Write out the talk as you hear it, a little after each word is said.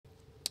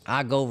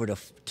I go over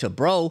to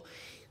bro.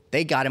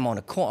 They got him on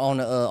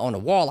the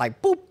wall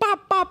like boop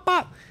bop bop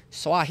bop.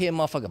 So I hit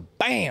motherfucker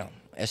bam.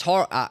 It's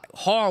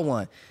hard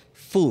one.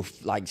 Fool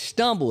like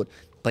stumbled,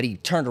 but he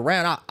turned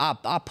around.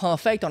 I pump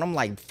faked on him. I'm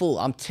like, fool,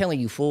 I'm telling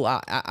you, fool.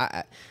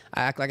 I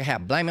act like I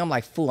have blame. I'm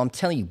like, fool, I'm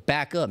telling you,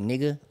 back up,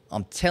 nigga.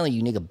 I'm telling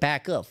you, nigga,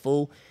 back up,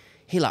 fool.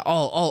 He like,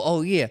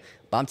 oh yeah.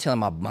 But I'm telling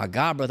my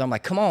god brother, I'm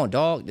like, come on,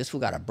 dog. This fool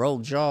got a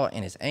broke jaw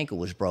and his ankle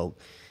was broke.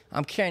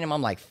 I'm carrying him.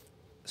 I'm like,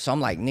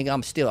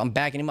 nigga, I'm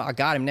backing him up. I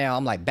got him now.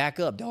 I'm like, back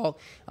up, dog.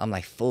 I'm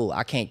like, fool,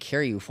 I can't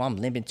carry you. Fool, I'm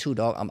limping too,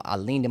 dog. I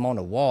leaned him on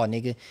the wall,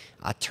 nigga.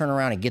 I turn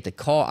around and get the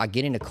car. I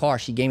get in the car.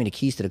 She gave me the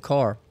keys to the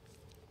car.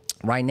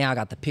 Right now, I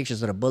got the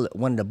pictures of the bullet,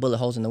 one of the bullet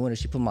holes in the window.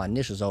 She put my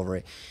initials over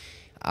it.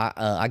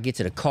 I get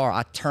to the car.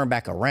 I turn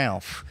back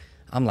around.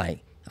 I'm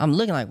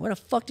looking like, where the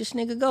fuck this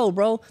nigga go,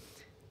 bro?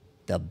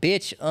 The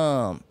bitch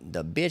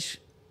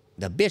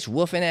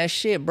woofing that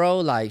shit, bro.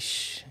 Like,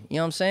 you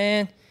know what I'm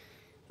saying?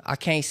 I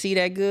can't see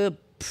that good.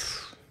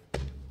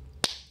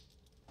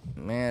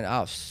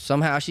 Man,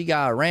 somehow she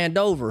got ran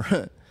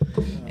over.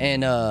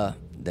 And the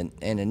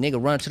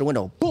nigga run to the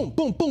window. Boom,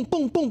 boom, boom,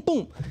 boom, boom,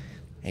 boom.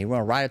 And he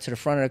run right up to the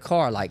front of the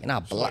car, like, and I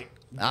blocked.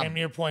 Damn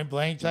near point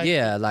blank type?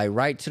 Yeah, like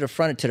right to the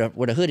front,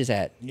 where the hood is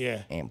at.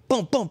 Yeah. And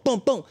boom, boom, boom,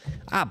 boom.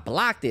 I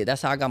blocked it.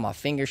 That's how I got my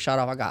finger shot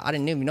off. I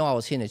didn't even know I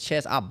was hitting the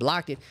chest. I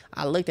blocked it.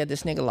 I looked at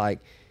this nigga like,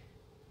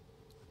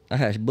 I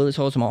had bullet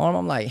holes in my arm.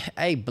 I'm like,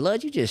 hey,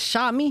 blood, you just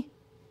shot me?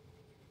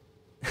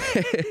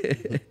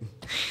 You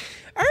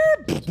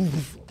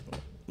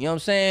know what I'm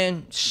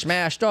saying?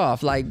 Smashed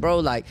off. Like, bro,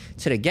 like,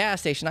 to the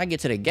gas station. I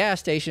get to the gas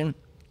station.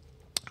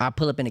 I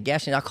pull up in the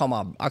gas station. I call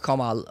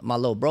my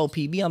little bro,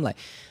 PB. I'm like,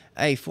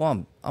 hey,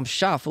 fool, I'm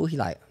shot, fool.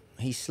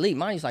 He sleep.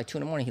 Mine is like 2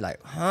 in the morning. He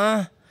like,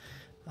 huh?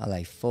 I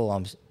like, fool,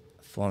 I'm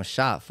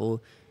shot,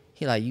 fool.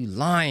 He like, you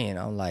lying.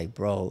 I'm like,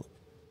 bro,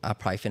 I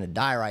probably finna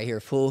die right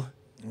here, fool.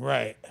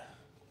 Right.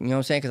 You know what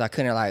I'm saying? Because I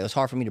couldn't, like, it was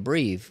hard for me to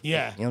breathe.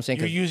 Yeah. You know what I'm saying?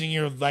 You're using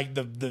your, like,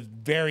 the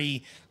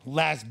very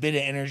last bit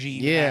of energy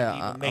you yeah,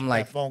 have to make I'm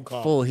like, that phone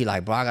call. Fool. He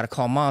like, bro, I got to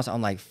call mom. So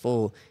I'm like,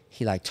 fool.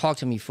 He like, talk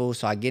to me, fool.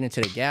 So I get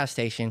into the gas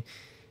station.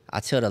 I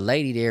tell the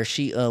lady there,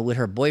 she with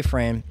her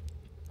boyfriend,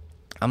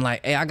 I'm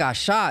like, hey, I got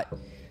shot.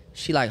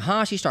 She like,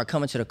 huh? She start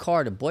coming to the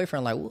car. The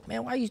boyfriend like,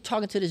 man, why are you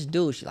talking to this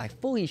dude? She like,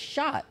 fool, he's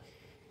shot.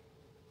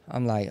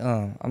 I'm like,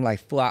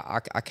 fool,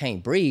 I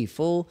can't breathe,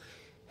 fool.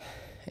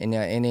 And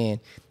then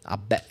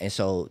and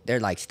so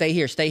they're like, stay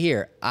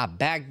here. I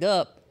backed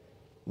up,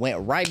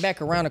 went right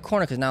back around the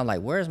corner, because now I'm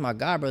like, where's my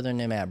god brother and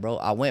them at, bro?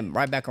 I went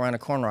right back around the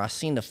corner. I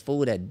seen the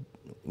fool that, you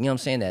know what I'm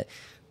saying, that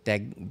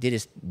did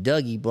his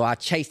Dougie, bro. I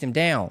chased him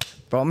down,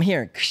 bro. I'm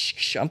hearing,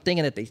 I'm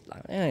thinking that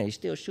he's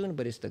still shooting,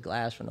 but it's the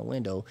glass from the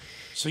window.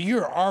 So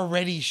you're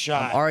already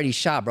shot. I'm already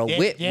shot, bro.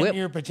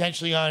 You're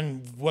potentially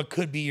on what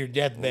could be your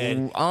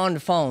deathbed. On the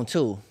phone,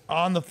 too.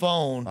 On the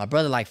phone. My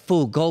brother like,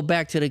 fool, go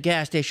back to the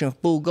gas station.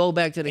 Fool, go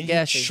back to the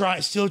gas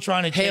station. Still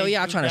trying to chase Hell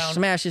yeah, I'm you trying to down,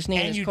 smash this nigga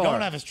in his car. And you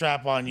don't have a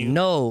strap on you.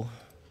 No.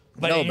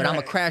 But I'm going going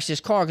to crash this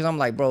car, because I'm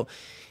like, bro,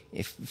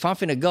 if I'm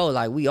finna go,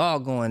 like, we all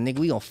going, nigga,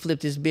 we going to flip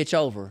this bitch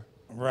over.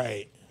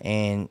 Right.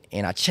 And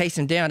I chased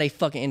him down. They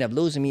fucking end up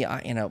losing me. I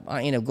end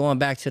up going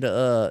back to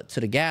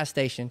the gas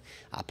station.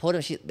 I put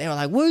him. They were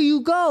like, "Where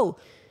you go?"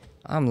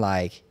 I'm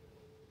like,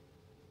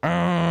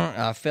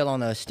 I fell on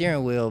the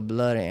steering wheel,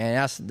 blood, and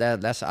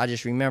that's. I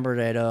just remember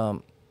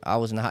that I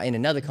was in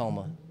another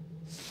coma,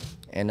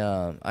 and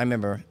I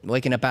remember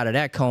waking up out of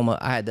that coma.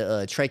 I had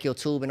the tracheal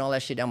tube and all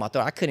that shit down my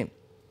throat. I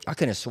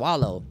couldn't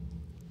swallow.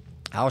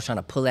 I was trying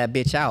to pull that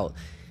bitch out.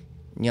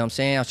 You know what I'm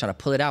saying? I was trying to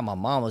pull it out. My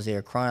mom was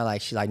there crying,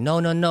 like, she's like, no.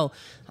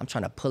 I'm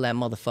trying to pull that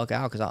motherfucker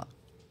out, because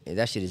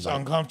that shit is like,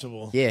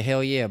 uncomfortable. Yeah,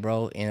 hell yeah,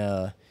 bro.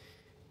 And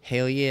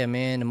hell yeah,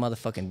 man. The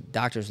motherfucking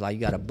doctor's like, you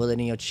got a bullet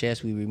in your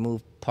chest. We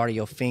removed part of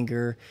your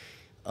finger.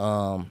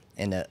 And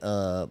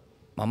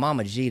my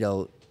mama G,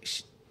 though,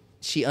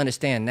 she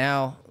understand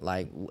now,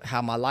 like,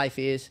 how my life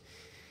is.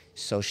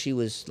 So she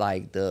was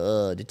like,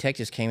 the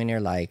detectives came in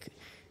there, like,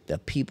 the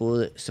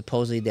people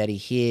supposedly that he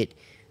hit,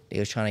 they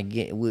was trying to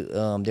get,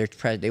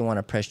 they want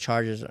to press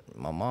charges.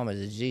 My mom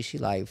is a G. She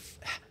like,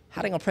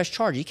 how they gonna press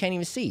charges? You can't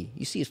even see.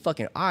 You see his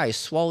fucking eyes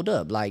swelled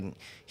up. Like,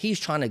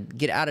 he's trying to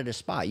get out of the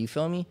spot. You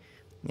feel me? You know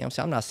what I'm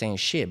saying? I'm not saying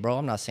shit, bro.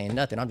 I'm not saying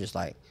nothing. I'm just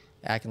like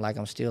acting like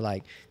I'm still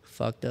like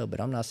fucked up. But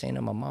I'm not saying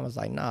that. My mom was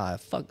like, nah,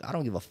 fuck. I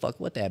don't give a fuck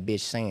what that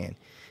bitch saying.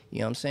 You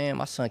know what I'm saying?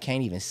 My son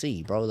can't even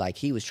see, bro. Like,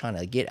 he was trying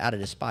to get out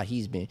of the spot.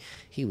 He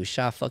was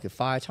shot fucking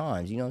 5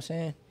 times. You know what I'm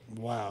saying?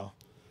 Wow.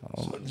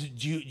 So,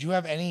 do you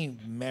have any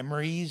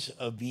memories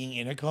of being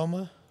in a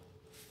coma?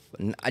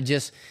 I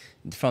just,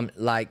 from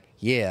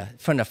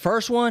the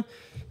first one,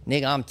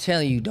 nigga, I'm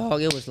telling you,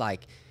 dog, it was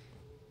like,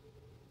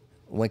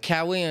 when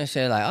Cat Williams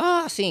said, like,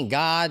 oh, I seen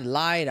God,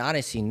 light, I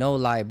didn't see no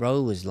light, bro.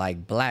 It was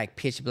like black,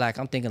 pitch black.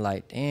 I'm thinking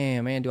like,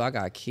 damn, man, do I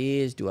got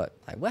kids?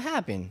 What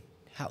happened?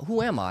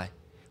 Who am I?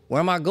 Where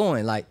am I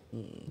going? Like,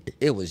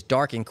 it was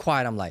dark and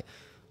quiet. I'm like,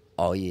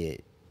 oh yeah,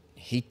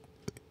 he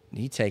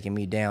taking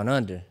me down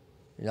under.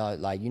 You know,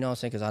 like, you know what I'm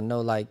saying? Because I know,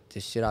 like, the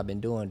shit I've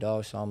been doing,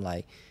 dog. So I'm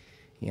like,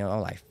 You know,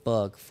 I'm like,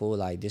 fuck, fool,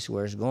 like, this is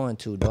where it's going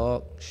to,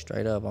 dog.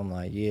 Straight up, I'm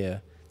like, yeah.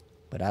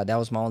 But that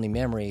was my only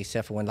memory,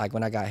 except for when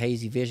I got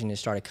hazy vision, it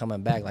started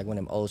coming back, like when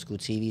them old school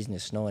TVs and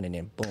it's snowing, and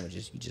then boom,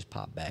 you just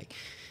pop back.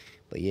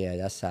 But yeah,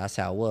 that's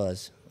how it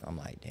was. I'm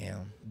like,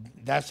 damn.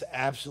 That's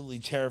absolutely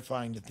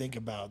terrifying to think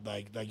about.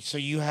 Like so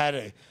you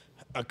had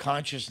a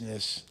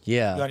consciousness,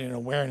 Yeah. you had an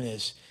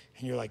awareness,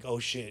 and you're like, oh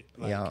shit,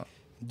 like, Yeah.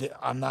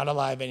 I'm not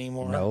alive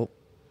anymore. Nope.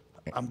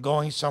 I'm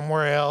going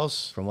somewhere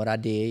else. From what I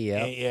did, yeah.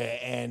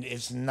 And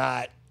it's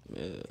not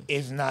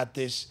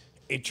this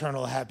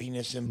eternal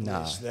happiness and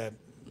bliss that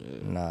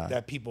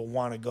people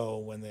want to go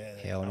when they're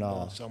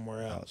going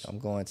somewhere else. I'm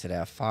going to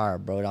that fire,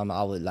 bro.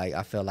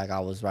 I felt like I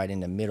was right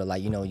in the middle,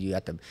 like, you know, you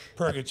at the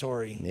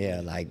purgatory.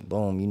 Yeah, like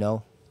boom, you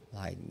know,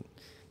 like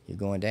you're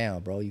going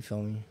down, bro. You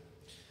feel me?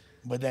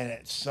 But then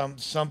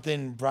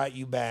something brought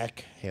you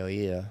back. Hell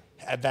yeah.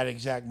 At that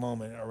exact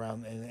moment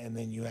around, and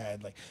then you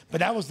had like,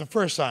 but that was the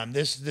first time.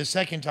 The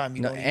second time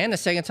you and the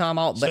second time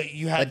out, but, so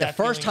you had but the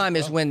first time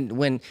is when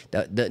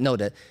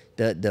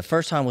the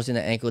first time was in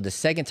the ankle. The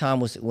second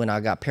time was when I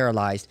got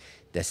paralyzed.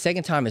 The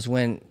second time is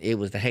when it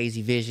was the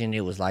hazy vision.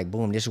 It was like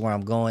boom, this is where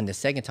I'm going. The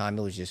second time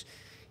it was just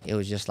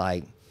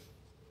like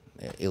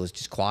it was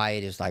just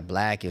quiet. It was like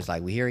black. It was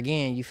like we here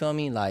again. You feel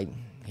me? Like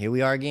here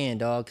we are again,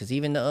 dog. Because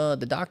even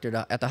the doctor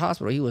at the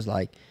hospital, he was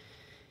like,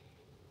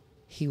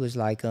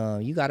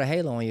 you got a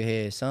halo on your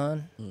head,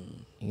 son.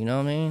 You know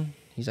what I mean?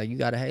 He's like, you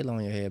got a halo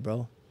on your head, bro. You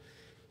know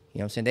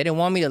what I'm saying? They didn't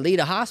want me to leave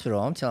the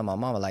hospital. I'm telling my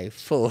mama, like,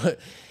 fool,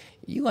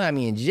 you gonna have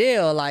me in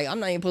jail. Like, I'm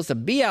not even supposed to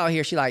be out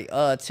here. She like,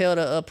 tell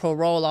the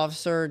parole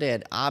officer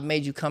that I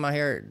made you come out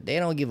here. They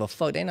don't give a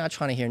fuck. They not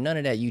trying to hear none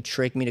of that. You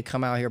tricked me to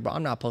come out here, bro.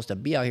 I'm not supposed to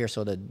be out here.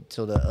 So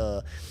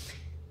the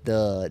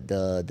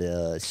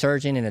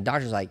surgeon and the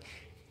doctor's like,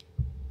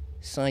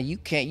 son, you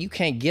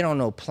can't get on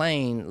no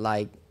plane,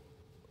 like,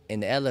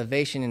 and the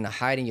elevation and the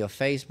height in your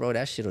face, bro,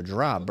 that shit'll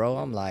drop, bro.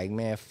 I'm like,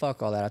 man,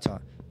 fuck all that. I told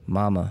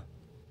mama,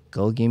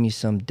 go give me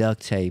some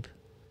duct tape.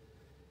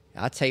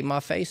 I taped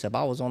my face up.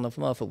 I was on the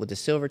motherfucker with the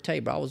silver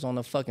tape, bro. I was on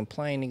the fucking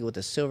plane, nigga, with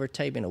the silver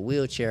tape in a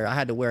wheelchair. I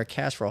had to wear a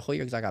cast for a whole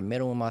year because I got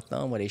metal in my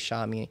thumb where they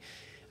shot me.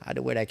 I had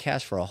to wear that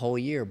cast for a whole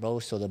year, bro,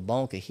 so the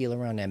bone could heal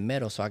around that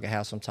metal so I could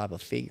have some type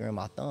of figure in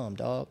my thumb,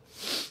 dog.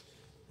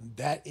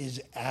 That is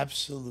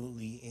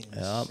absolutely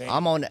insane.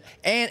 I'm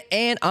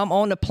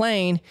on the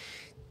plane,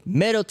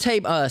 metal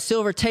tape,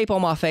 silver tape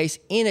on my face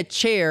in a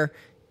chair,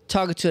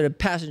 talking to the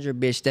passenger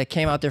bitch that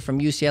came out there from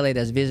UCLA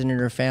that's visiting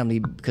her family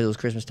because it was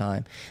Christmas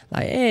time.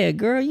 Like, hey,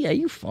 girl, yeah,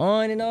 you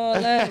fun and all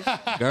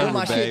that. Girl,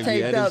 my baby, shit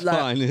taped up.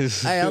 Like,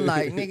 hey, I'm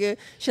like, nigga.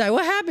 She's like,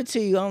 what happened to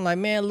you? I'm like,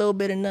 man, a little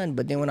bit of nothing.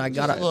 But then when I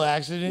got out, a little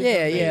accident.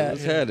 Yeah.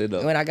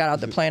 When I got out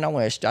the plane,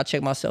 I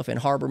checked myself in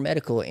Harbor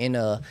Medical, and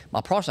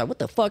my par's like, what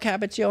the fuck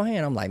happened to your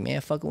hand? I'm like,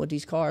 man, fucking with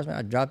these cars, man.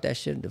 I dropped that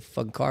shit. The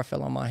fucking car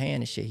fell on my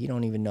hand and shit. He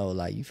don't even know.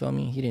 Like, you feel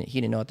me? He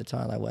didn't know at the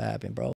time, like, what happened, bro.